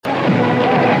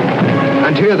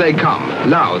And here they come.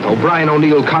 Louth, O'Brien,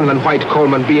 O'Neill, Conlon, White,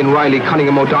 Coleman, Bean, Riley,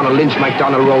 Cunningham, O'Donnell, Lynch,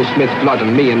 MacDonald, Rose, Smith, Flood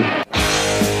and Meehan.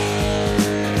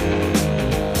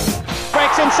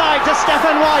 Breaks inside to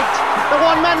Stephen White. The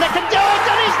one man that can do it,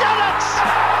 and he's done it!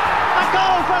 A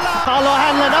goal for Louth. Paulo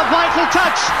Hanlon, a vital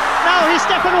touch. Now he's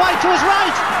Stephen White to his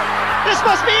right. This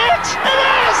must be it! It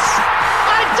is!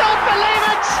 I don't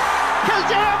believe it!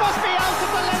 Kildare must be out of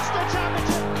the Leinster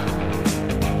Championship.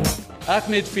 At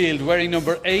midfield, wearing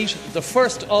number 8, the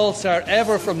first All-Star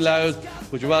ever from Louth,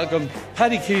 would you welcome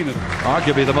Paddy Keenan.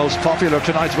 Arguably the most popular of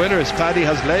tonight's winners, Paddy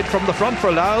has led from the front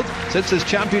for Louth since his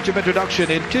championship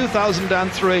introduction in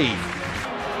 2003.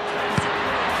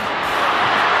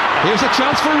 Here's a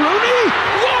chance for Rooney.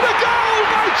 What a goal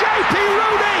by JP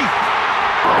Rooney!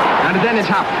 And then it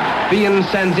happened. Bean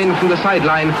sends in from the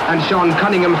sideline and Sean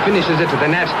Cunningham finishes it to the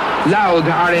net. Louth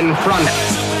are in front.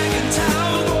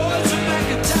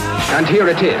 And here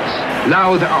it is.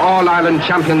 Louth are All-Ireland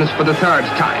champions for the third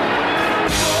time.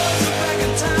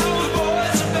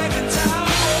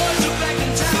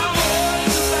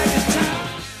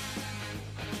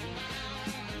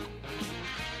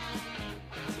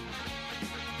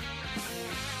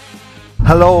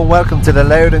 Hello and welcome to the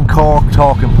Louth and Cork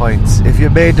Talking Points. If you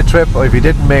made the trip or if you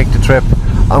didn't make the trip,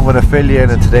 I'm going to fill you in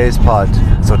today's pod.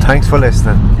 So thanks for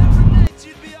listening.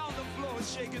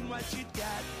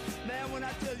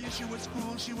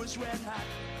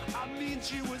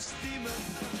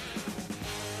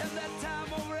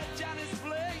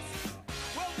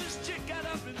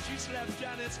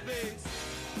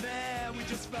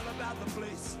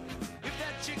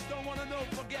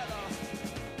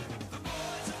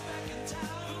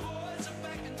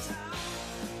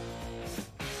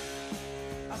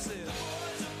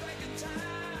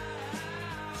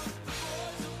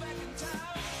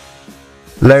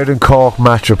 Louth and Cork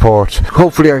match report.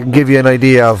 Hopefully I can give you an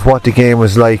idea of what the game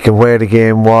was like and where the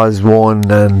game was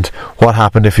won and what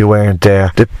happened if you weren't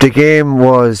there. The game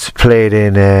was played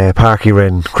in Pairc Uí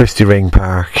Rinn, Christy Ring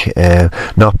Park,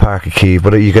 not Pairc Uí Rinn,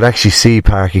 but you could actually see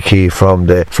Pairc Uí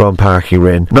Rinn from Pairc Uí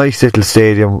Rinn. Nice little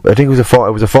stadium. I think it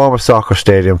was a former soccer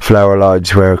stadium, Flower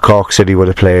Lodge, where Cork City would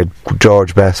have played,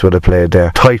 George Best would have played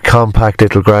there. Tight, compact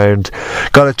little ground.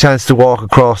 Got a chance to walk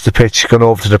across the pitch, going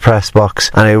over to the press box,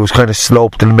 and it was kind of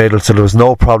sloped in the middle, so there was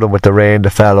no problem with the rain that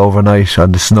fell overnight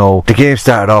on the snow. The game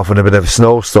started off in a bit of a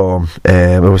snowstorm.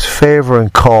 It was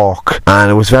favouring Cork,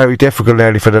 and it was very difficult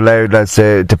nearly for the Louth lads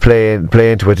to play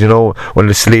into it, you know, when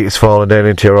the sleet is falling down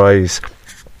into your eyes.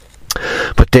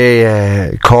 But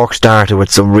Cork started with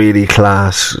some really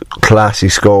classy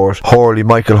scores.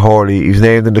 Michael Hawley, he was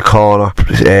named in the corner,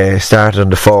 started on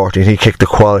the 40 and he kicked a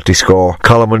quality score.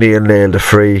 Colm O'Neill nailed a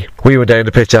free. We went down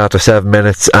the pitch after 7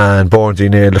 minutes and Bornsey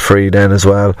nailed a free then as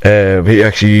well. He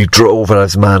actually drove it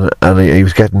as a man, and he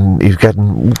was getting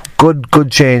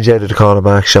good change out of the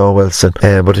cornerback Sean Wilson,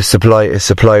 but his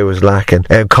supply was lacking.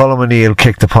 Colm O'Neill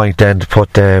kicked the point then to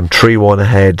put 3-1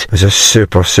 ahead. It was a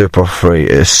super free,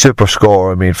 a super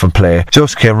score, I mean, from play.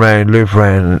 Just came round, loop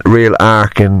round, real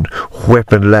arcing,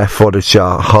 whipping left footed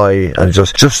shot high, and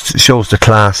just shows the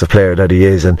class of player that he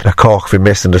is and that Cork have been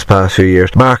missing this past few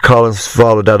years. Mark Collins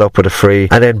followed that up with a free,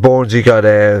 and then Bornsey got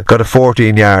a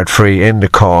 14-yard free in the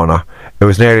corner. It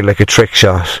was nearly like a trick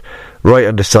shot right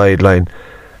on the sideline,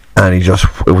 and it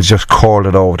was just curled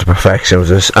it over to perfection. It was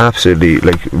just absolutely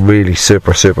really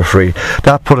super free.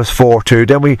 That put us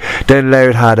 4-2. Then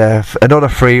Louth had another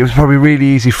free. It was probably a really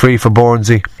easy free for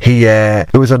Bornsey.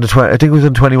 It was on the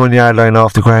 21-yard line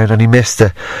off the ground, and he missed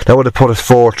it. That would have put us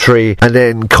 4-3. And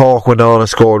then Cork went on and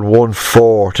scored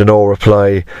 1-4 to no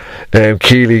reply.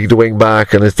 Keeley, the wing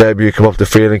back, on his debut, came up the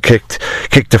field and kicked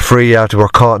the free out. We're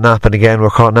caught napping again. We're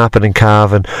caught napping in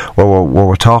Cavan.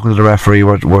 We're talking to the referee.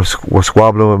 We're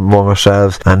squabbling among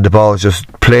ourselves, and the ball was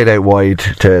just played out wide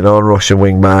to an on-rushing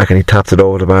wing back, and he tapped it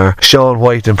over the bar. Sean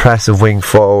White, impressive wing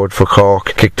forward for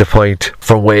Cork, kicked the point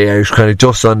from way out, kind of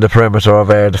just on the perimeter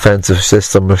of our defensive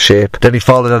system of shape. Then he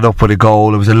followed that up with a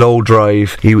goal. It was a low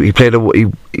drive.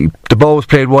 The ball was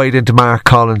played wide into Mark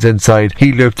Collins inside.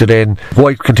 He looped it in.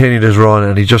 White continued his run,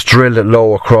 and he just drilled it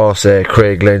low across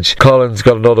Craig Lynch. Collins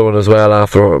got another one as well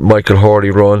after Michael Hawley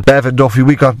run. Bevan Duffy,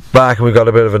 we got back and we got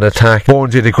a bit of an attack.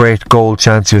 Bornsey had a great goal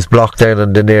chance. He was blocked down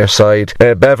on the near side.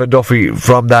 Bevan Duffy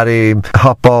from that aim,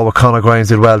 hot ball with Conor Grimes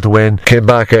did well to win, came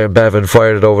back and Bevan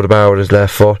fired it over the bar with his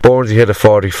left foot. Bornsey hit a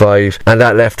 45 and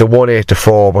that left a 1-8 to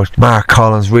 4, but Mark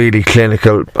Collins really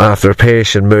clinical after a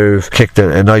patient move, kicked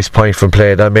a nice point from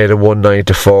play that made it 1-9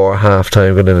 to 4 half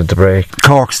time going into the break.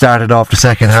 Cork started off the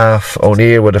second half,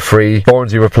 O'Neill with a free,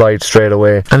 Bornsey replied straight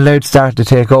away and Louth started to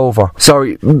take over.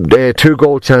 Sorry, 2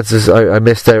 goal chances I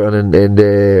missed out on in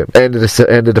the end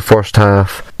of the first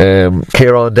half.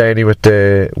 Kieran Downey with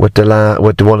the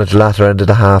one at the latter end of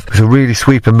the half. It was a really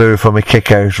sweeping move from a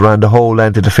kick out, ran the whole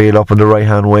length of the field up on the right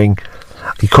hand wing.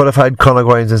 He could have had Conor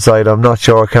Grimes inside, I'm not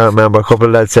sure, I can't remember. A couple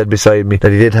of lads said beside me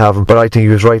that he did have him, but I think he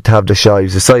was right to have the shot. He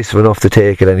was decisive enough to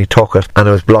take it and he took it, and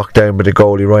it was blocked down by the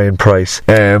goalie Ryan Price.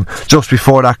 Just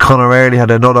before that, Conor Early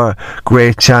had another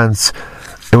great chance.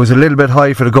 It was a little bit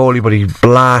high for the goalie, but he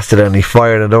blasted it and he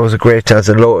fired, and there was a great chance,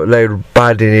 and Louth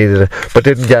badly needed it but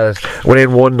didn't get it. Went in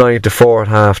 1-9 to 4 at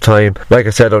half time. Like I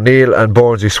said, O'Neill and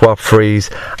Bornsey swapped frees.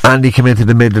 Andy came into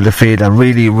the middle of the field and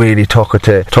really took it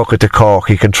to Cork.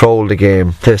 He controlled the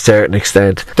game to a certain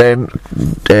extent. Then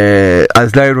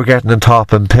as Louth were getting on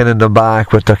top and pinning them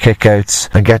back with their kickouts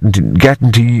and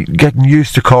getting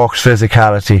used to Cork's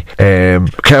physicality,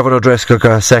 Kevin O'Driscoll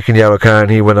got a second yellow card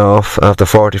and he went off after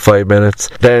 45 minutes.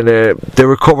 Then they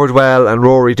recovered well, and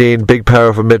Rory Dean, big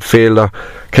powerful midfielder,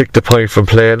 kicked the point from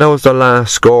play, and that was the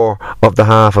last score of the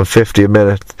half on 50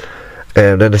 minutes.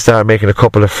 Then they started making a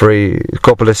couple of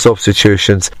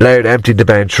substitutions. Louth emptied the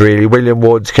bench really. William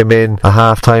Woods came in at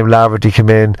half time, Laverty came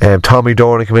in, Tommy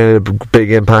Dornan came in, a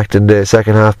big impact in the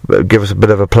second half, give us a bit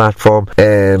of a platform.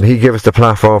 He gave us the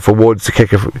platform for Woods to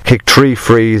kick 3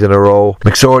 frees in a row.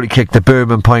 McSorley kicked the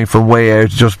booming point from way out,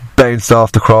 just bounced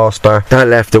off the crossbar. That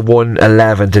left it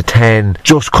 1-11 to 10.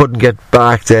 Just couldn't get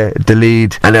back to the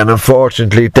lead, and then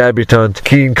unfortunately debutant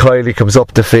Cian Kiley comes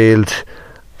up the field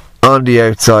on the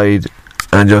outside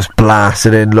and just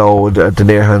blasted in low at the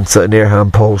near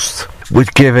hand post,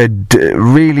 which give a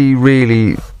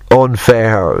really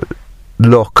unfair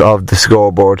look of the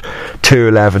scoreboard,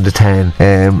 2-11 to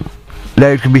 10.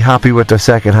 Louth can be happy with their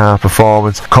second half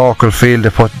performance. Cork will feel they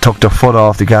took their foot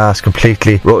off the gas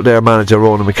completely. Their manager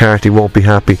Ronan McCarthy won't be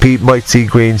happy. Pete might see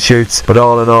green shoots, but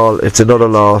all in all it's another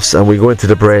loss, and we go into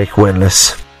the break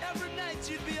winless.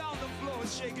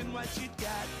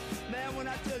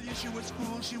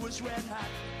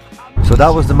 So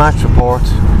that was the match report.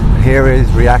 Here is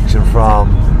reaction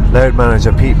from Louth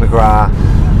manager Pete McGrath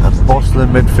and bustling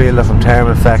midfielder from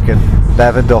Termon Feckin,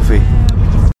 Bevan Duffy.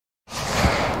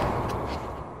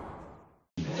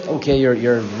 Okay,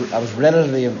 I was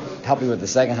relatively happy with the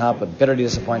second half, but bitterly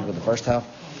disappointed with the first half.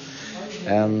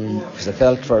 Because I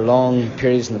felt for long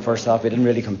periods in the first half we didn't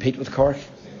really compete with Cork.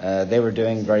 They were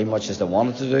doing very much as they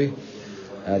wanted to do.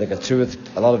 They got through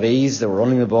with a lot of ease. They were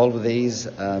running the ball with ease,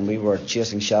 and we were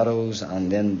chasing shadows.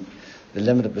 And then the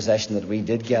limited possession that we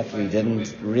did get, we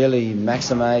didn't really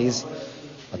maximise.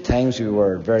 At times we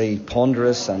were very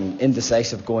ponderous and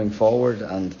indecisive going forward,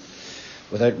 and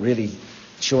without really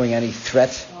showing any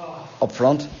threat up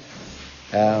front.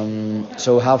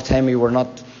 So half time we were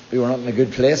not in a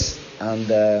good place, and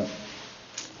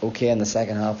in the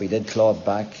second half we did claw it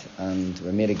back and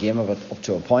we made a game of it up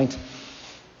to a point.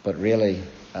 But really,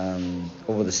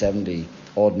 over the 70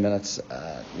 odd minutes,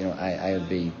 I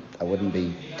wouldn't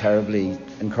be terribly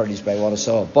encouraged by what I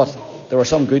saw. But there were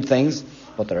some good things,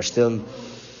 but there are still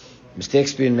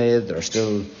mistakes being made. There are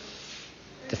still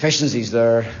deficiencies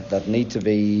there that need to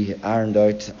be ironed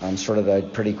out and sorted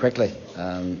out pretty quickly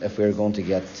if we're going to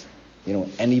get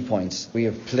any points. We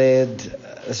have played,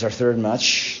 this is our third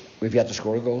match, we've yet to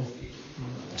score a goal.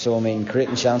 So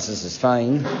creating chances is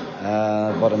fine,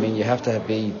 but you have to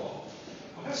be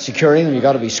securing them, you've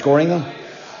got to be scoring them.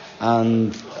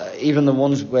 And even the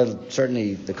ones,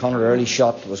 certainly the Conor Early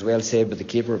shot was well saved by the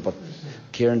keeper, but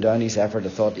Kieran Downey's effort, I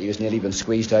thought he was nearly been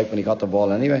squeezed out when he got the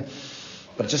ball anyway.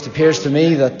 But it just appears to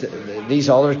me that these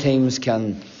other teams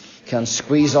can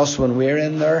squeeze us when we're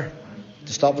in there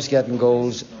to stop us getting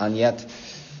goals, and yet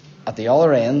at the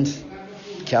other end,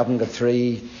 Cavan got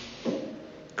 3,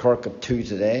 Cork got 2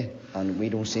 today, and we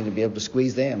don't seem to be able to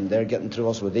squeeze them. They're getting through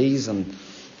us with ease and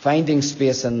finding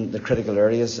space in the critical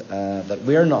areas that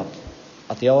we're not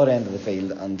at the other end of the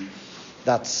field, and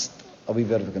that's a wee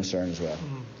bit of a concern as well.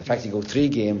 The fact you go 3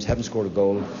 games, haven't scored a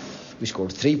goal. We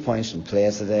scored 3 points from play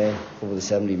today over the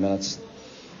 70 minutes.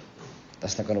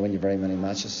 That's not going to win you very many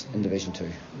matches in Division 2.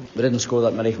 We didn't score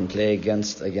that many from play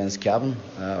against Cavan.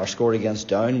 Our score against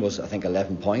Down was, I think,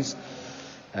 11 points,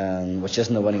 which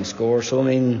isn't a winning score. So,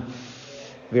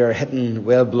 we are hitting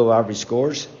well below average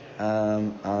scores,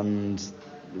 and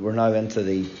we're now into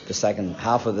the second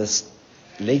half of this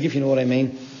league, if you know what I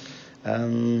mean.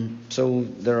 So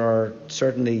there are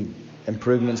certainly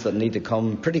improvements that need to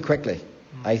come pretty quickly,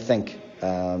 I think,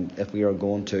 if we are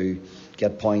going to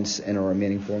get points in our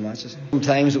remaining 4 matches.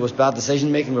 Sometimes it was bad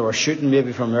decision making. We were shooting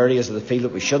maybe from areas of the field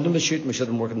that we shouldn't have been shooting. We should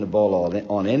have been working the ball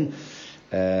on in.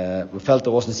 We felt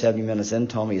there wasn't 70 minutes in.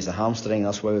 Tommy is a hamstring.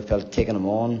 That's why we felt taking him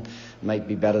on might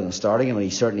be better than starting him, and he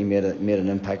certainly made an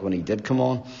impact when he did come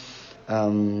on.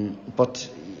 But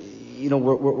you know,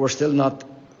 we're still not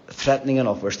threatening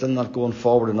enough. We're still not going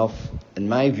forward enough, in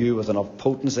my view, with enough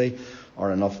potency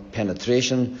or enough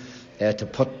penetration to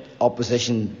put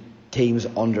opposition teams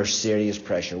under serious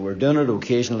pressure. We're doing it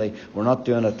occasionally. We're not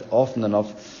doing it often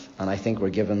enough. And I think we're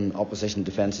giving opposition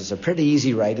defences a pretty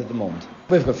easy ride at the moment.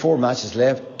 We've got 4 matches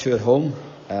left, 2 at home.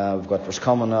 We've got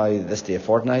Roscommon now this day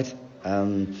fortnight.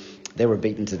 They were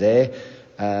beaten today.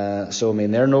 So, I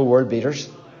mean, they're no world beaters.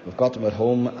 We've got them at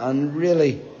home. And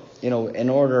really, you know, in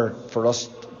order for us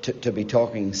to be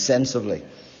talking sensibly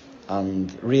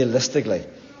and realistically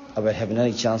about having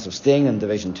any chance of staying in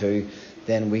Division 2,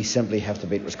 then we simply have to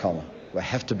beat Roscommon. We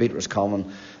have to beat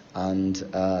Roscommon. And,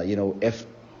 you know, if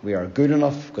we are good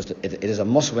enough, because it is a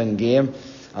must-win game,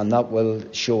 and that will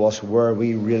show us where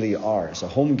we really are. It's a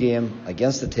home game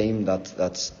against a team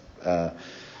that's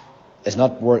they're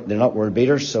not world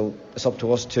beaters, so it's up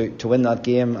to us to win that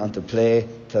game and to play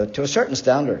to a certain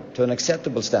standard, to an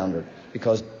acceptable standard,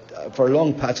 because for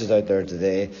long patches out there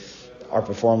today, our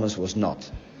performance was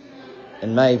not,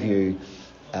 in my view,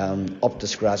 up to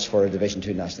scratch for a Division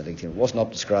 2 National League team. It wasn't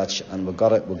up to scratch, and we've got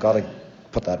to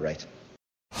put that right.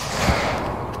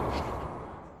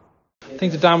 I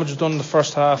think the damage was done in the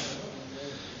first half.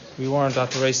 We weren't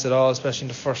at the race at all, especially in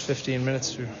the first 15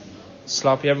 minutes. We were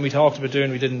sloppy. Everything we talked about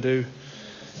doing, we didn't do,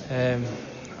 and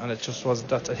it just wasn't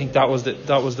that. I think that was the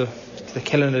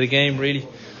killing of the game, really.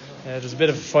 There was a bit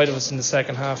of a fight of us in the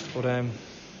second half, but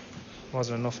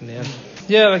wasn't enough in the end.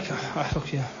 Yeah,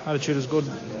 attitude was good,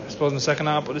 I suppose, in the second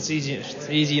half, but it's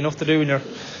easy enough to do when you're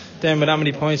down with that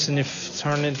many points, and you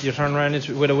turn around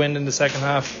with a win in the second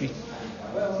half.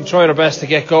 We tried our best to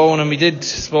get going, and we did, I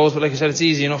suppose, but like I said, it's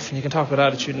easy enough, and you can talk about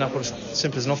attitude and that, but it's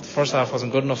simple as enough. The first half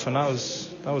wasn't good enough, and that was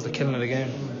the killing of the game.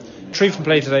 3 from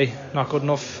play today, not good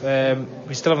enough.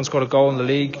 We still haven't scored a goal in the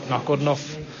league, not good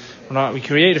enough. We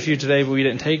created a few today, but we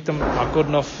didn't take them, not good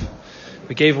enough.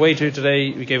 We gave away 2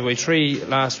 today, we gave away 3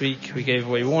 last week, we gave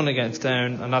away 1 against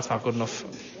Down, and that's not good enough.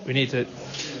 We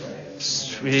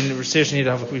seriously need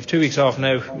to have. We have 2 weeks off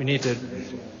now. We need to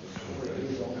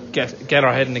get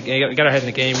our head in the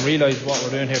game. Realise what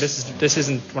we're doing here. This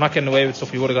isn't. We're not getting away with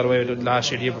stuff we would have got away with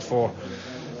last year, the year before.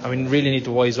 I mean, really need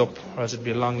to wise up, or else it'd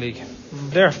be a long league.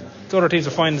 The other teams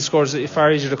are finding the scores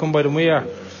far easier to come by than we are.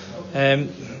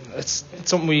 It's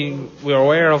something we are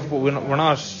aware of, but we're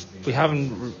not. We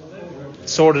haven't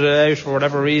sorted it out for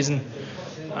whatever reason.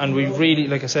 And we really,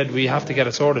 like I said, we have to get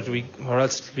it sorted. Or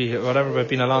else it'll be whatever about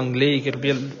being a long league. It'll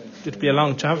be a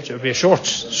long championship. It'll be a short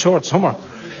summer.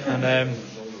 And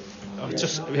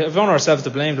we have on ourselves to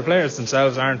blame. The players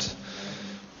themselves aren't.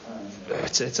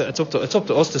 It's up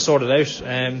to us to sort it out.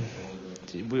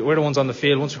 We're the ones on the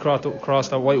field. Once we cross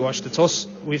that whitewash, it's us.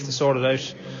 We have to sort it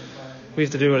out. We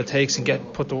have to do what it takes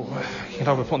and put the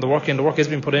work in. The work is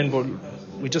being put in, but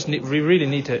we really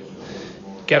need to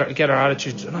get our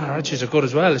attitudes. And our attitudes are good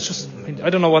as well. It's just, I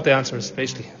don't know what the answer is,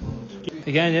 basically.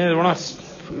 Again, yeah, we're not.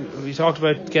 We talked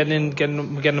about getting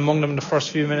among them in the first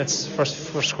few minutes,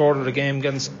 first quarter of the game,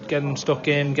 getting stuck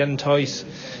in, getting tight,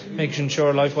 making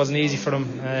sure life wasn't easy for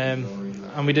them,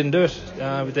 and we didn't do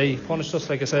it. They punished us,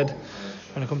 like I said.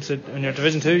 When you're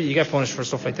Division 2, you get punished for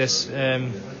stuff like this,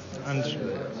 and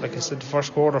like I said, the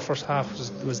first half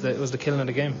was the killing of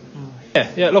the game.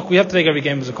 Yeah. Look, we have to take every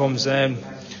game as it comes.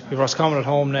 We've Roscommon at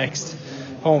home next,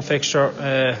 home fixture.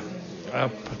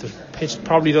 The pitch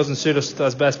probably doesn't suit us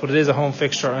as best, but it is a home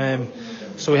fixture.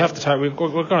 So we have to we're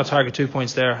going to target 2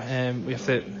 points there. We have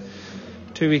to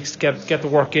 2 weeks to get the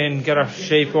work in, get our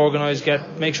shape organised,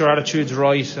 make sure our attitude's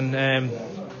right, and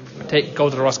go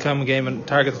to the Roscommon game and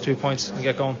target the 2 points and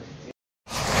get going.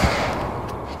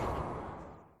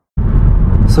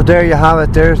 So there you have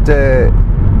it. There's the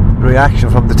reaction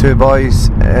from the 2 boys.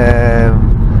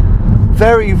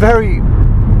 Very, very.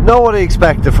 Nobody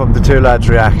expected from the 2 lads'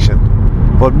 reaction,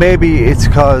 but maybe it's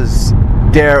because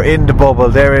they're in the bubble,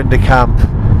 they're in the camp,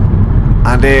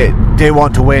 and they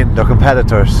want to win. They're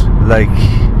competitors. Like,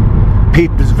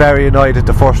 Pete was very annoyed at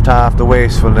the first half, the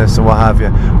wastefulness and what have you,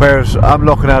 whereas I'm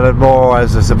looking at it more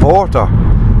as a supporter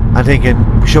and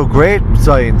thinking we showed great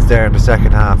signs there in the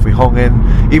second half. We hung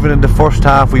in. Even in the first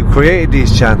half we created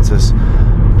these chances,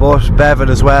 but Bevan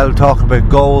as well, talking about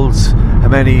goals, how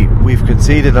many we've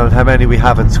conceded and how many we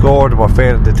haven't scored and we're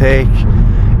failing to take.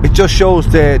 it just shows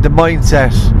the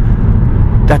mindset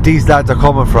that these lads are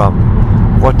coming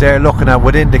from, what they're looking at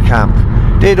within the camp.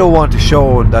 They don't want to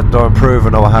show that they're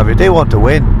improving or what have you. They want to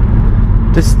win.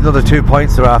 This is another 2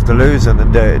 points they're after losing,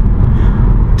 and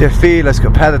they feel as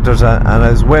competitors and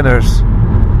as winners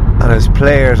and as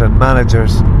players and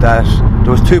managers that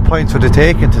there was 2 points for the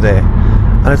taking today.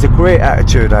 And it's a great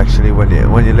attitude actually when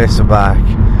you listen back.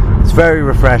 It's very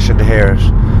refreshing to hear it.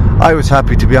 I was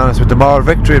happy, to be honest, with the moral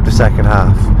victory of the second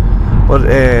half, but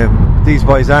these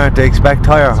boys aren't. They expect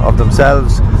higher of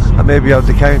themselves and maybe of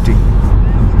the county,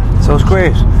 so it's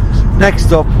great.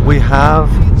 Next up we have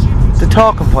the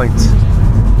talking points.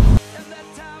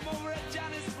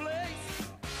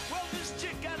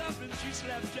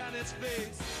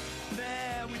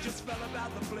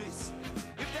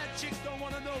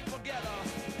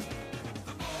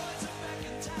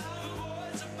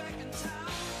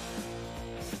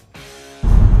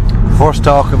 First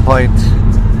talking point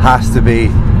has to be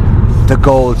the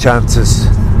goal chances.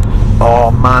 Oh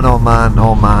man, oh man,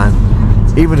 oh man.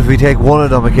 Even if we take one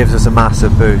of them, it gives us a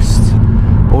massive boost.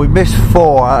 But we missed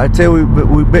 4. I'd say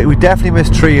we definitely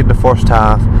missed 3 in the first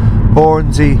half.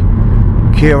 Bornsey,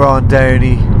 Kieran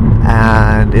Downey,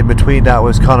 and in between that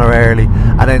was Conor Early.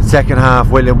 And then second half,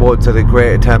 William Woods had a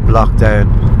great attempt lockdown.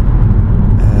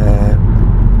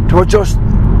 We're just,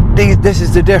 this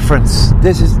is the difference.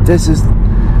 This is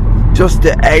just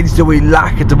the edge that we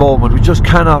lack at the moment. We just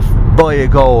cannot buy a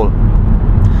goal.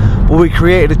 But we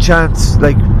created a chance.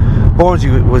 Like, Bornsey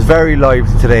was very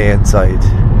lively today inside.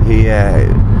 He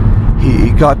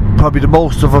got probably the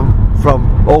most of them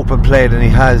from open play than he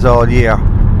has all year.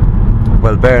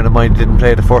 Well, bearing in mind he didn't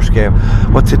play the first game,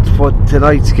 but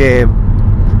today's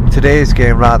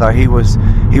game rather, he was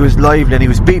lively and he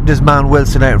was beating his man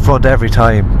Wilson out in front every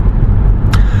time.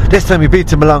 This time he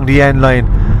beats him along the end line,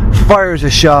 fires a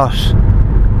shot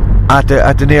at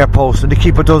the near post, and the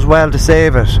keeper does well to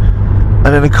save it. And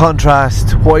then in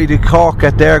contrast, why did Cork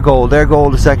get their goal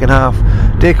the second half?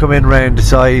 They come in round the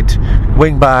side,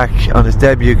 wing back on his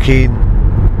debut. Keane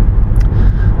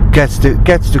gets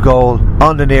the goal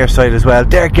on the near side as well.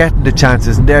 They're getting the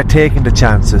chances and they're taking the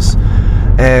chances.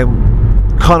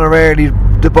 Conor Early,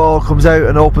 the ball comes out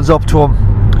and opens up to him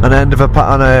on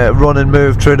a run and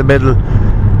move through the middle.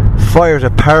 Fires a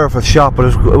powerful shot,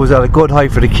 but it was at a good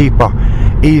height for the keeper.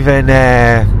 Even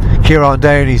Kieran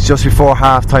Downey's just before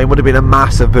half time would have been a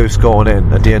massive boost going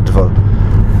in at the interval.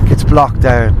 Gets blocked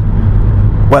down.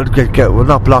 Well,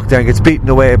 not blocked down, gets beaten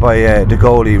away by the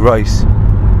goalie Rice.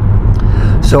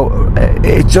 So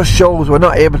it just shows we're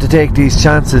not able to take these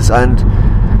chances, and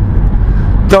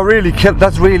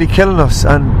that's really killing us.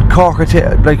 And Cork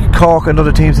and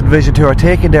other teams in Division 2 are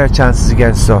taking their chances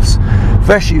against us,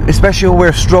 especially when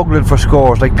we're struggling for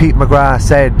scores. Like Pete McGrath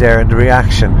said there in the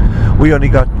reaction, we only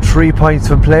got 3 points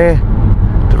from play,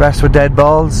 the rest were dead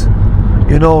balls.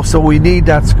 So we need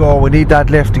that score, we need that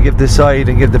lift to give the side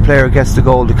and give the player who gets the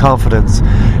goal the confidence.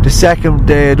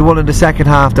 The one in the second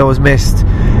half that was missed,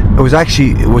 it was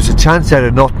a chance out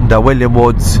of nothing that William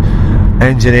Woods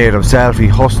engineered himself. He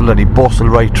hustled and he bustled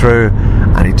right through,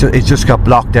 and it just got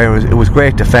blocked down. It was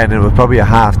great defending. It was probably a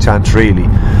half chance really,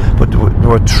 but there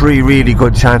were 3 really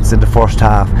good chances in the first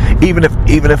half. Even if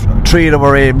 3 of them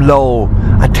were aimed low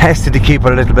and tested the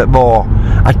keeper a little bit more,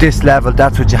 at this level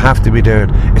that's what you have to be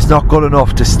doing. It's not good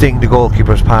enough to sting the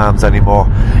goalkeeper's palms anymore.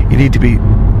 You need to be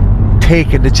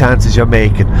taking the chances you're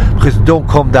making, because they don't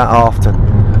come that often.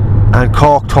 And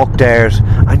Cork took theirs,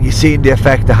 and you've seen the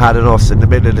effect it had on us in the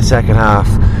middle of the second half.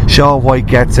 Sean White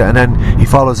gets it, and then he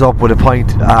follows up with a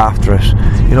point after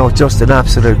it. Just an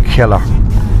absolute killer.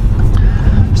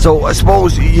 So I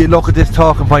suppose you look at this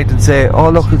talking point and say, oh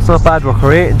look, it's not bad, we're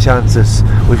creating chances.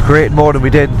 We've created more than we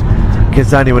did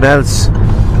against anyone else,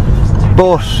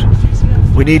 but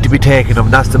we need to be taking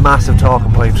them. That's the massive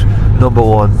talking point number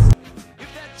 1.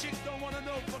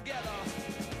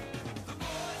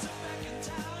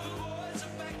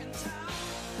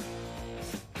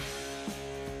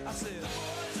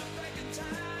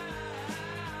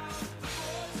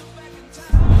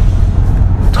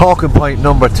 Talking point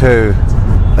number 2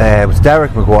 was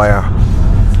Derek Maguire.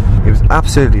 He was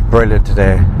absolutely brilliant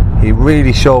today. He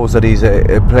really shows that he's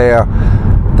a player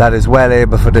that is well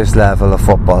able for this level of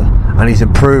football, and he's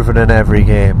improving in every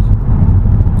game.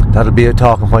 That'll be a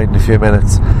talking point in a few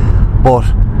minutes, but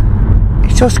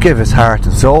he just gives his heart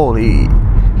and soul.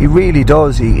 He really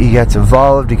does. He gets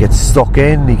involved, he gets stuck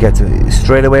in, he gets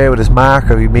straight away with his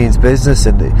marker. He means business,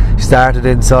 and he started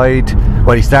inside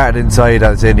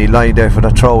as in he lined out for the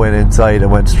throw in inside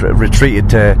and retreated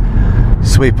to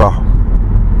sweeper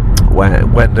when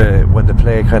the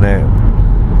play kind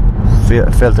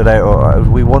of filtered out.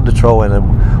 We won the throw in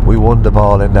and we won the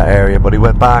ball in that area, but he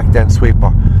went back then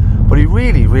sweeper. But he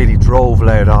really drove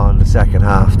Louth on the second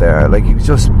half there. Like, he was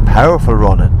just powerful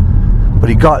running. But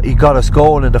he got us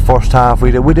going in the first half.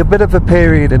 We had a bit of a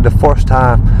period in the first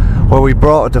half where we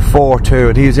brought it to 4-2,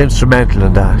 and he was instrumental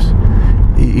in that.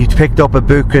 He picked up a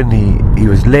booking. He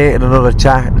was late in another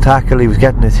tackle. He was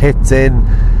getting his hits in.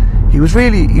 He was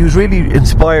really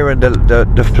inspiring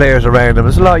the players around him.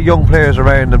 There's a lot of young players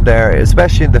around him there,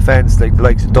 especially in defence, like the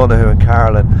likes of Donoghue and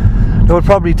Carlin. They would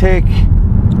probably take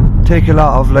a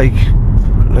lot of like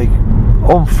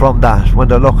oomph from that when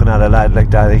they're looking at a lad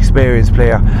like that, experienced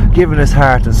player, giving his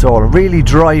heart and soul, and really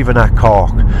driving at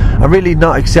Cork, and really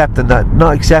not accepting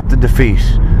defeat.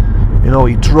 You know,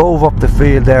 he drove up the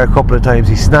field there a couple of times.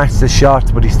 He snatched the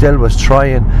shots, but he still was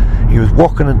trying. He was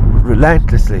working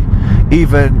relentlessly.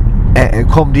 Even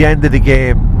come the end of the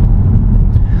game,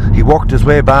 he worked his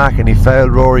way back and he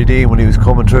fouled Rory Dean when he was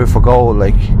coming through for goal.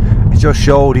 Like, it just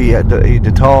showed he had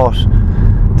the thought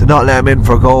to not let him in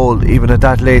for goal, even at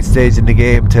that late stage in the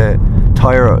game, to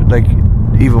tire, like,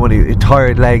 even when he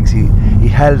tired legs, he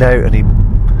held out and he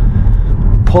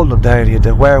pulled him down. He had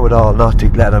the wherewithal not to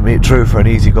let him through for an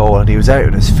easy goal, and he was out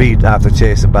on his feet after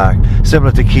chasing back,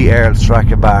 similar to Keith Earls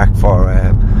tracking back for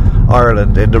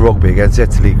Ireland in the rugby against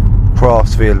Italy.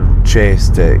 Crossfield chase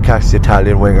to catch the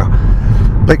Italian winger.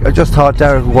 Like, I just thought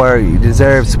Derek Maguire, he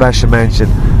deserves special mention.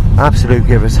 Absolute,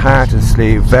 give his heart and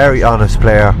sleeve, very honest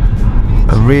player,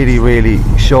 and really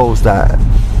shows that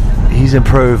he's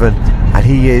improving, and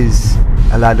he is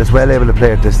a lad that's well able to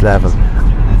play at this level.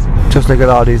 Just like a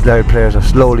lot of these Louth players are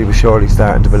slowly but surely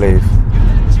starting to believe.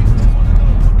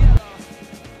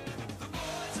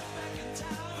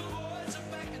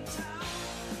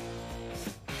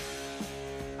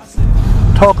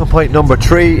 Talking point number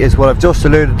 3 is what I've just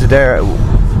alluded to there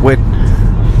with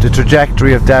the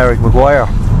trajectory of Derek Maguire.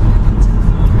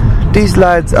 These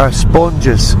lads are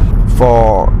sponges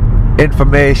for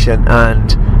information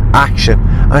and action,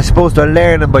 and I suppose they're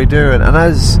learning by doing, and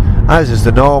as is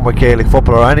the norm with Gaelic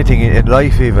football or anything in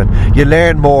life even, you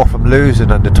learn more from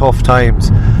losing and the tough times.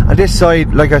 And this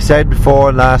side, like I said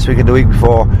before, last week and the week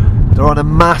before, they're on a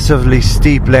massively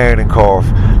steep learning curve.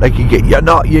 Like, you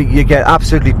get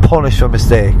absolutely punished for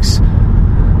mistakes.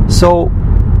 So,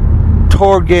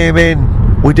 third game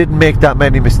in, we didn't make that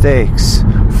many mistakes.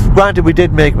 Granted, we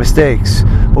did make mistakes,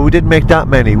 but we didn't make that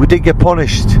many. We did get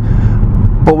punished,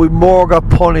 but we more got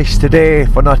punished today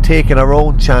for not taking our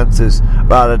own chances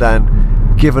rather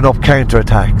than giving up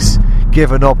counter-attacks,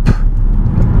 giving up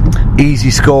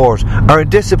easy scores. Our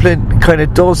indiscipline kind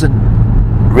of doesn't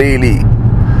really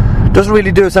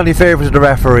do us any favours with the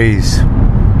referees.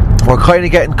 We're kind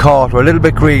of getting caught. We're a little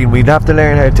bit green. We'd have to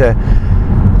learn how to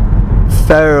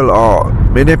foul or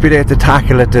manipulate the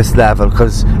tackle at this level,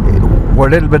 because we're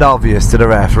a little bit obvious to the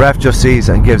ref. The ref just sees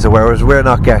it and gives it, whereas we're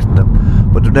not getting them.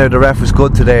 But now the ref was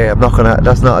good today.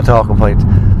 That's not a talking point.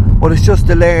 But it's just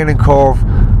the learning curve.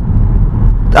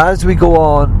 As we go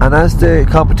on and as the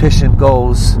competition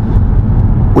goes,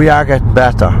 we are getting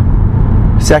better.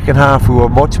 Second half we were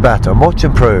much better, much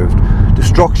improved. The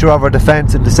structure of our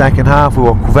defence in the second half, we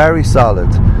were very solid.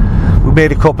 We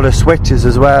made a couple of switches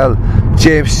as well.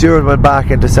 James Stewart went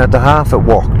back into centre half, it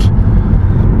worked.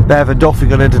 Bevan Duffy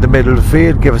got into the middle of the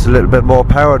field, give us a little bit more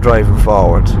power driving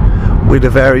forward. We had a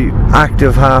very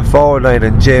active half forward line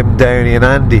in Jim, Downey and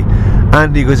Andy.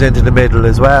 Andy goes into the middle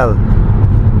as well.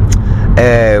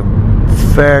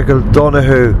 Fergal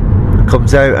Donoghue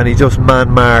comes out and he just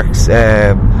man-marks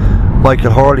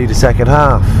Michael Hurley the second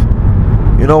half.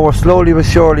 You know, we're slowly but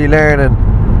surely learning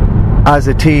as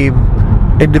a team.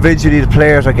 Individually the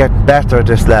players are getting better at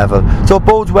this level, so it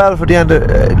bodes well for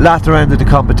the latter end of the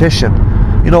competition.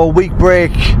 You know, a week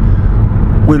break,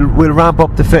 we'll ramp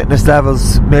up the fitness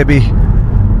levels maybe,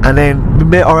 and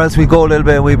then, or else we go a little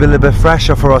bit and we'll be a little bit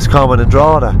fresher for us coming and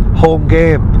draw the home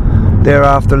game there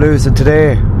after losing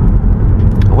today.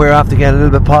 We're after getting a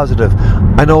little bit positive.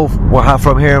 I know we're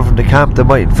from here from the camp they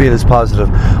mightn't feel as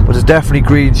positive, but there's definitely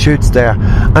green shoots there,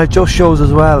 and it just shows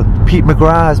as well Pete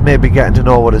McGrath's maybe getting to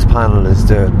know what his panel is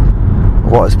doing,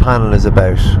 what his panel is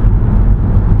about,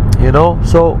 you know.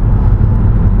 So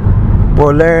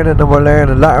we're learning and we're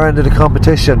learning. Latter end of the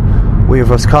competition, we have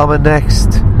Roscommon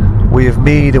next, we have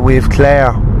Meath and we have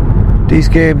Clare. These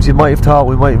games you might have thought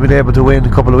we might have been able to win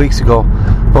a couple of weeks ago,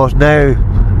 but now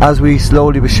as we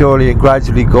slowly but surely and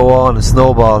gradually go on and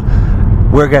snowball,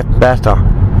 we're getting better.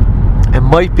 It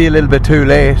might be a little bit too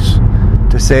late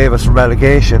to save us from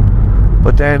relegation,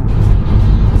 but then,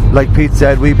 like Pete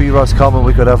said, we beat Roscommon,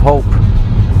 we could have hope,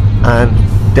 and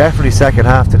definitely second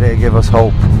half today give us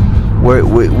hope.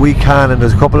 We can, and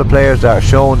there's a couple of players that are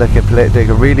shown that can play, they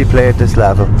can really play at this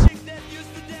level.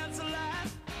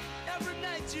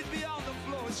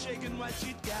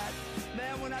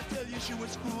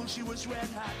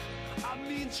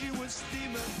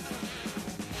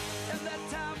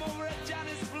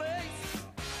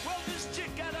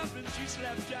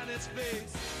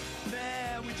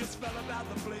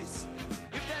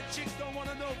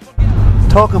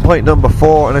 Talking point number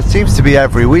 4, and it seems to be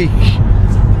every week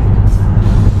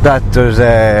that there's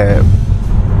a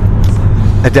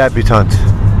debutant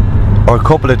or a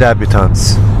couple of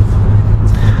debutants.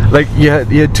 Like you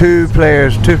had two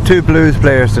Blues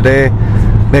players today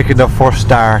making their first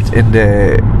start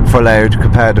for Louth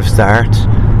competitive start.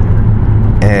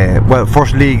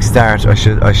 First league start, I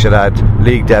should add,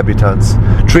 league debutants.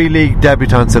 3 league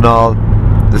debutants in all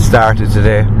that started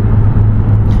today.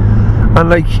 And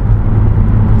like,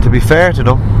 to be fair to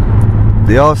them,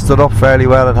 they all stood up fairly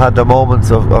well and had their moments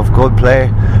of good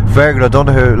play. Fergal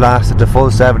O'Donoghue lasted the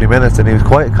full 70 minutes and he was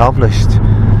quite accomplished.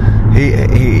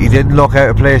 He didn't look out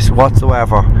of place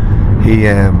whatsoever.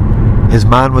 His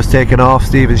man was taken off,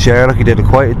 Stephen Sherlock. He did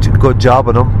quite a good job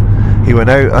on him. He went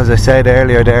out, as I said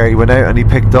earlier there, he went out and he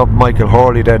picked up Michael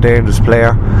Hurley, their dangerous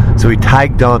player. So he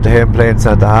tagged on to him playing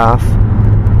centre half.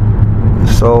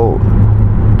 So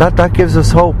that gives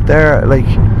us hope there. Like,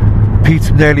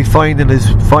 Pete's nearly finding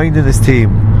his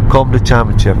team come the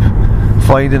championship,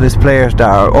 finding his players that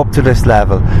are up to this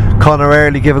level. Conor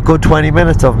Early gave a good 20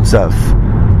 minutes of himself.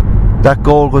 That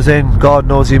goal goes in, God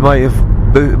knows he might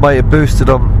have boosted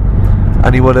him,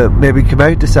 and he would have maybe come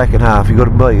out the second half. He got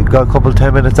a couple of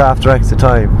 10 minutes after extra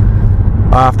time,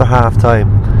 after half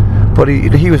time. But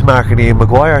he was marking Ian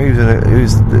Maguire. He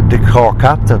was the Cork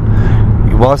captain.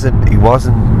 He wasn't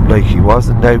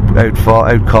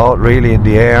out caught really in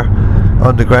the air.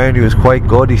 On the ground he was quite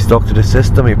good. He stuck to the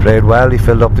system, he played well, he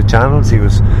filled up the channels, he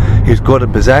was good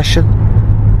in possession,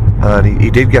 and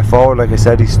he did get forward. Like I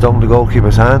said, he stung the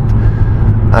goalkeeper's hand.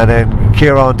 And then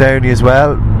Kieran Downey as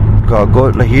well got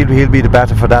good. Like, he'll be the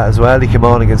better for that as well. He came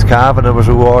on against Cavan and was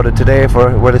rewarded today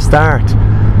with a start,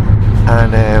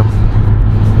 and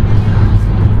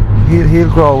he'll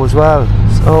grow as well.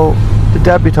 So the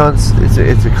debutants,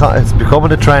 it's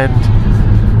becoming a trend.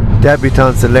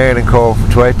 Debutants, a learning curve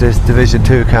throughout this Division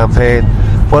 2 campaign.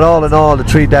 But all in all, the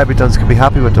 3 debutants can be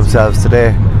happy with themselves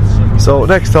today. So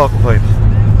next talking point.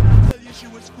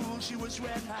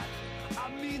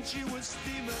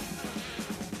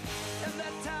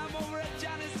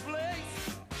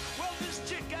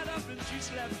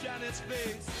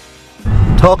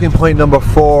 Talking point number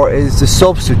 4 is the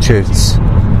substitutes.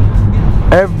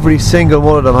 Every single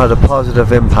one of them had a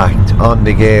positive impact on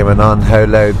the game and on how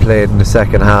Louth played in the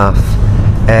second half.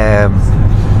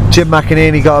 Jim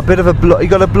McEnany got a bit of a blow. He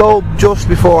got a blow just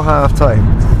before half time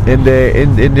in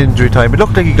injury time. It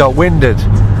looked like he got winded,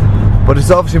 but it's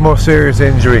obviously a more serious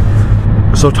injury.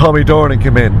 So Tommy Dornan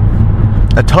came in,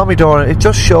 and Tommy Dornan, it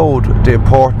just showed the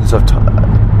importance of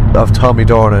Tommy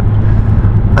Dornan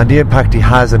and the impact he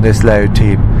has on this Louth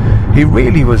team. He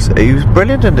was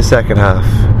brilliant in the second half.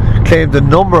 Claimed a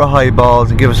number of high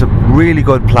balls and gave us a really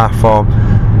good platform,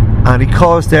 and he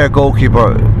caused their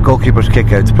goalkeeper's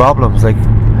kick-outs problems. Like,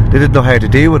 they didn't know how to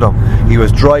deal with him. He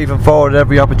was driving forward at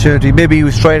every opportunity. Maybe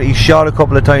he shot a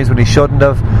couple of times when he shouldn't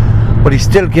have, but he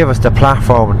still gave us the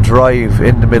platform and drive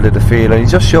in the middle of the field, and he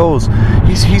just shows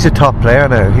he's a top player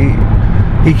now.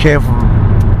 He came from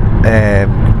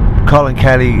Colin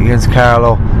Kelly against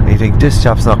Carlow, and you think this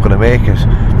chap's not going to make it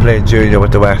playing junior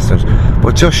with the Westerns,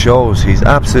 but just shows he's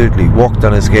absolutely worked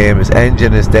on his game. His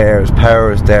engine is there, his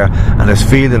power is there, and his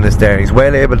feeling is there. He's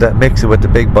well able to mix it with the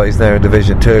big boys now in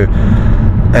Division 2.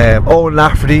 Owen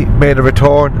Lafferty made a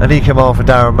return, and he came on for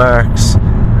Darren Marks,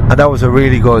 and that was a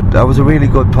really good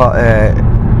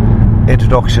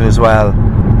introduction as well.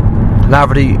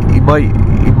 Lafferty, he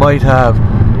might have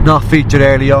not featured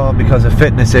early on because of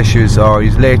fitness issues, or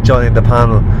he's late joining the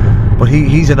panel, but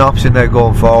he's an option now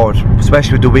going forward,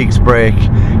 especially with the week's break.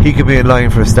 He could be in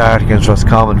line for a start against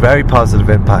Roscommon. Very positive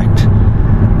impact.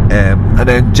 And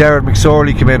then Gerard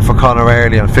McSorley came in for Conor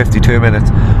Early on 52 minutes.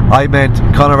 I meant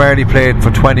Conor Early played for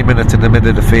 20 minutes in the middle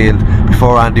of the field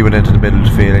before Andy went into the middle of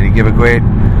the field, and he gave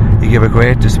a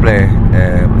great display.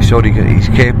 Showed he's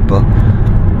capable,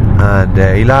 and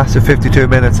he lasted 52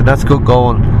 minutes, and that's good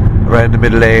going around the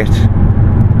middle 8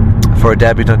 for a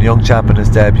debutant, young chap in his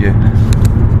debut.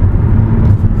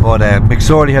 But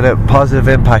McSorley had a positive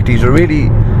impact. He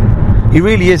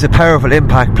really is a powerful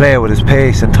impact player with his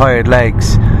pace and tired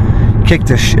legs. Kicked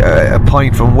a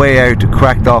point from way out,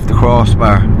 cracked off the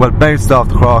crossbar. Well, bounced off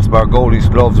the crossbar, goalie's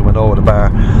gloves and went over the bar.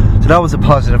 So that was a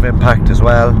positive impact as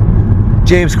well.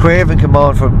 James Craven came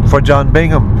on for John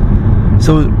Bingham.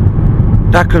 So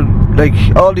that could, like,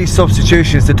 all these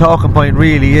substitutions, the talking point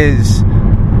really is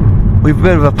we've a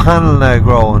bit of a panel now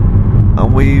growing,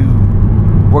 and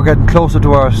we're getting closer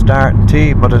to our starting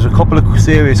team, but there's a couple of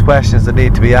serious questions that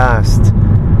need to be asked,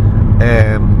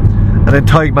 and And then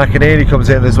Tyg McEnany comes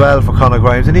in as well for Conor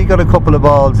Grimes, and he got a couple of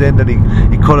balls in that he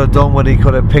could have done what he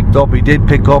could have picked up. He did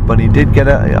pick up and he did get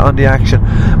on the action,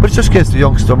 but it just gives the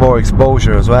youngster more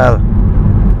exposure as well.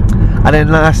 And then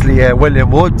lastly, William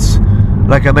Woods,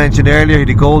 like I mentioned earlier, he had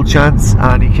a goal chance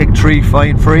and he kicked 3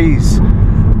 fine frees,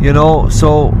 you know.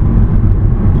 So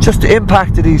just the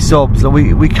impact of these subs, and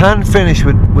we can finish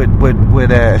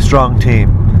with a strong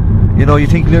team. You know, you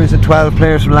think losing 12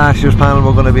 players from last year's panel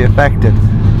were going to be affected.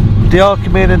 They all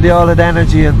came in and they all had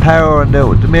energy and power, and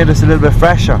they made us a little bit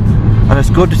fresher, and it's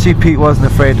good to see Pete wasn't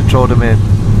afraid to throw them in.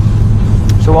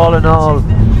 So all in all,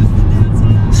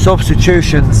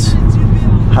 substitutions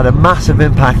had a massive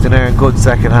impact on our good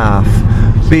second half,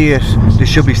 be it they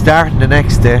should be starting the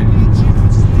next day,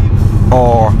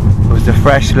 or it was the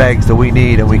fresh legs that we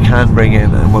need and we can bring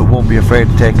in, and we won't be afraid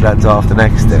to take lads off the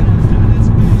next day.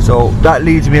 So that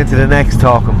leads me into the next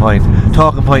talking point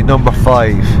number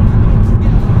 5,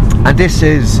 and this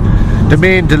is the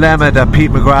main dilemma that Pete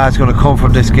McGrath is going to come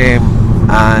from this game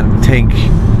and think,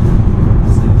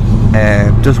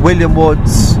 does William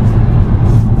Woods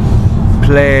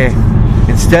play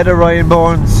instead of Ryan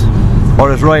Burns, or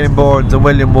does Ryan Burns and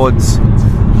William Woods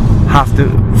have to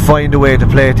find a way to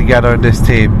play together in this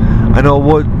team? I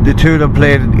know the two of them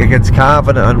played against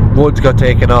Cavan and Woods got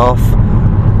taken off,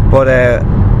 but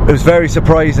it was very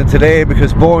surprising today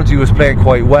because Burnsy was playing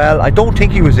quite well. I don't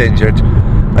think he was injured.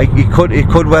 It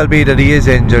could well be that he is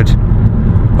injured,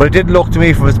 but it didn't look to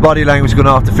me from his body language going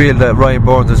off the field that Ryan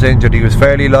Burns was injured. He was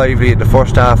fairly lively in the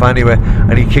first half anyway,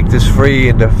 and he kicked his free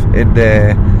in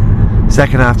the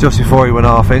second half just before he went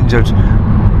off injured.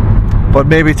 But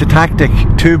maybe it's a tactic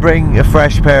to bring a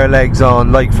fresh pair of legs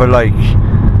on, like for like.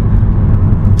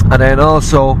 And then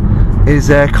also is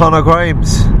Conor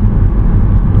Grimes.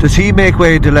 Does he make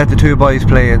way to let the two boys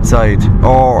play inside,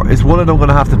 or is one of them going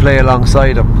to have to play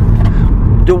alongside him?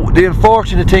 The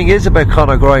unfortunate thing is about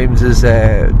Conor Grimes is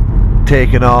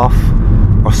taking off,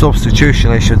 or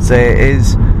substitution I should say,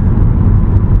 is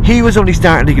he was only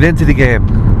starting to get into the game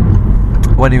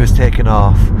when he was taken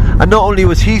off. And not only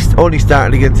was he only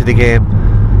starting to get into the game,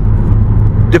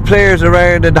 the players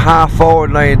around in the half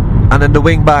forward line and in the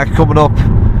wing back coming up,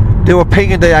 they were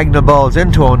pinging diagonal balls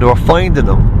into him, they were finding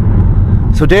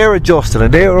them. So they're adjusting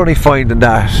and they're only finding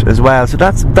that as well. So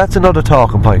that's another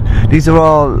talking point. These are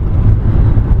all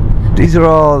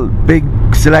big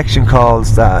selection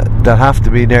calls that have to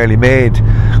be nearly made,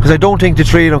 because I don't think the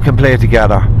three of them can play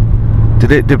together.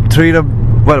 The three of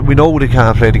them, well, we know they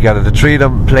can't play together. The three of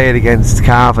them played against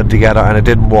Cavan together and it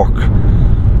didn't work.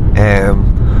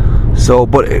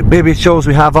 But maybe it shows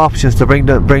we have options to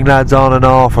bring lads on and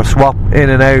off, or swap in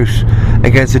and out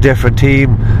against a different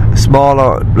team.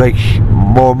 Smaller, like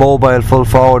more mobile full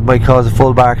forward might cause a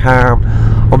full back harm,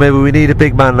 or maybe we need a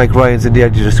big man like Ryan's in the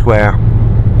edge of the square,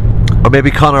 or maybe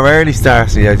Conor early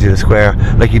starts in the edge of the square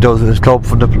like he does at his club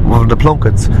from the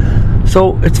Plunkets.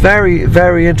 So it's very,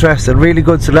 very interesting. Really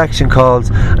good selection calls,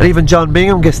 and even John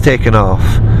Bingham gets taken off.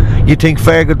 You think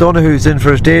Fergal Donohue's in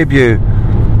for his debut,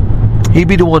 he'd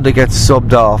be the one that gets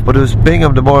subbed off, but it was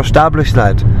Bingham, the more established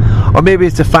lad. Or maybe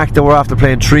it's the fact that we're after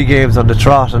playing 3 games on the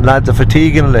trot and lads are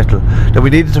fatiguing a little, that we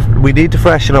need to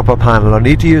freshen up our panel, or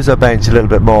need to use our bench a little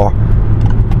bit more.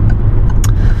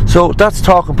 So that's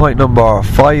talking point number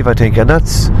 5, I think, and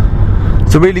it's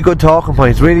a really good talking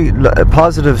point. It's really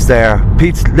positives there.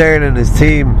 Pete's learning his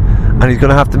team, and he's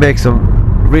going to have to make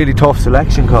some really tough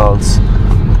selection calls.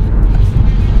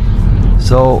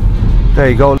 So there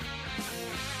you go.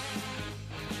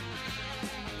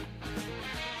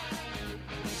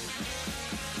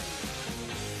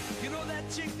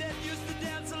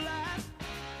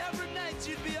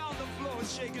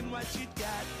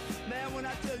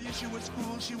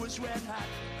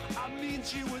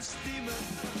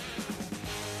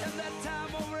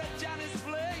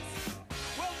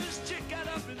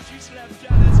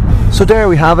 So there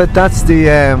we have it. That's the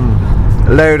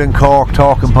Louth and Cork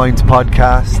Talking Points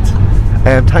podcast.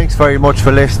 Thanks very much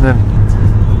for listening.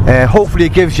 Hopefully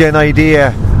it gives you an idea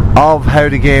of how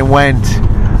the game went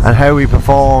and how we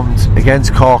performed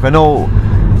against Cork. I know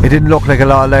it didn't look like a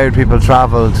lot of Louth people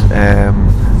travelled.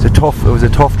 It was a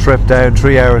tough trip down,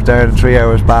 3 hours down and 3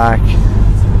 hours back.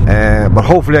 But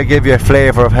hopefully I gave you a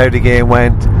flavour of how the game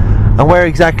went and where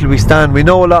exactly we stand. We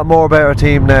know a lot more about our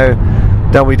team now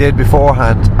than we did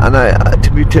beforehand, and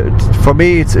for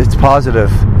me it's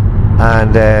positive.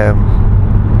 And a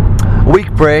week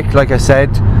break, like I said,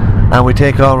 and we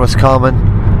take on Roscommon.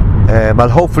 I'll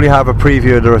hopefully have a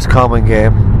preview of the Roscommon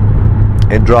game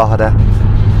in Drogheda.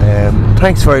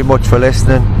 Thanks very much for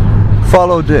listening.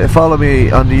 Follow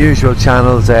me on the usual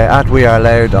channels, at We Are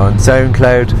Loud on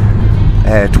SoundCloud,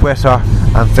 Twitter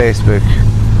and Facebook.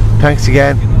 Thanks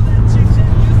again.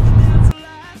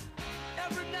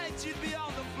 Every night she'd be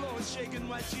on the floor shaking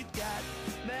what she'd got.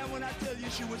 Man, when I tell you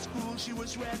she was cool, she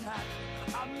was red hot.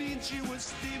 I mean, she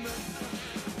was steaming.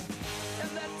 And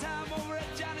that time over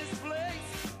at Johnny's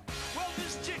place, well,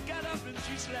 this chick got up and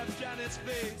she slapped Johnny's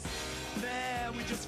face. Man, we just